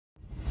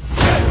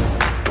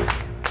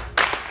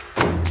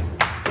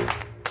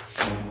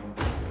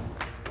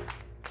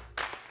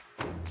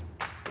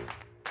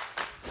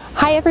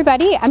Hi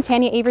everybody, I'm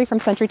Tanya Avery from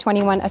Century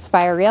 21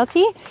 Aspire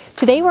Realty.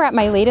 Today we're at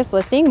my latest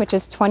listing, which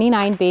is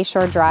 29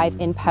 Bayshore Drive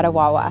in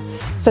Petawawa.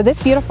 So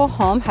this beautiful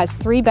home has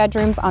 3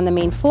 bedrooms on the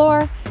main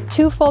floor,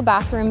 2 full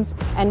bathrooms,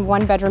 and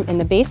 1 bedroom in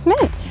the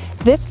basement.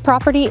 This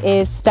property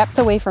is steps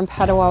away from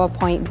Petawawa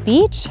Point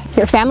Beach.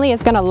 Your family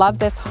is gonna love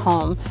this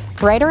home.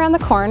 Right around the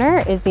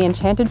corner is the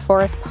Enchanted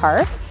Forest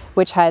Park,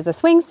 which has a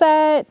swing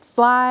set,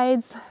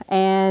 slides,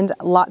 and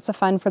lots of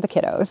fun for the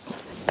kiddos.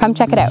 Come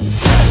check it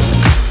out.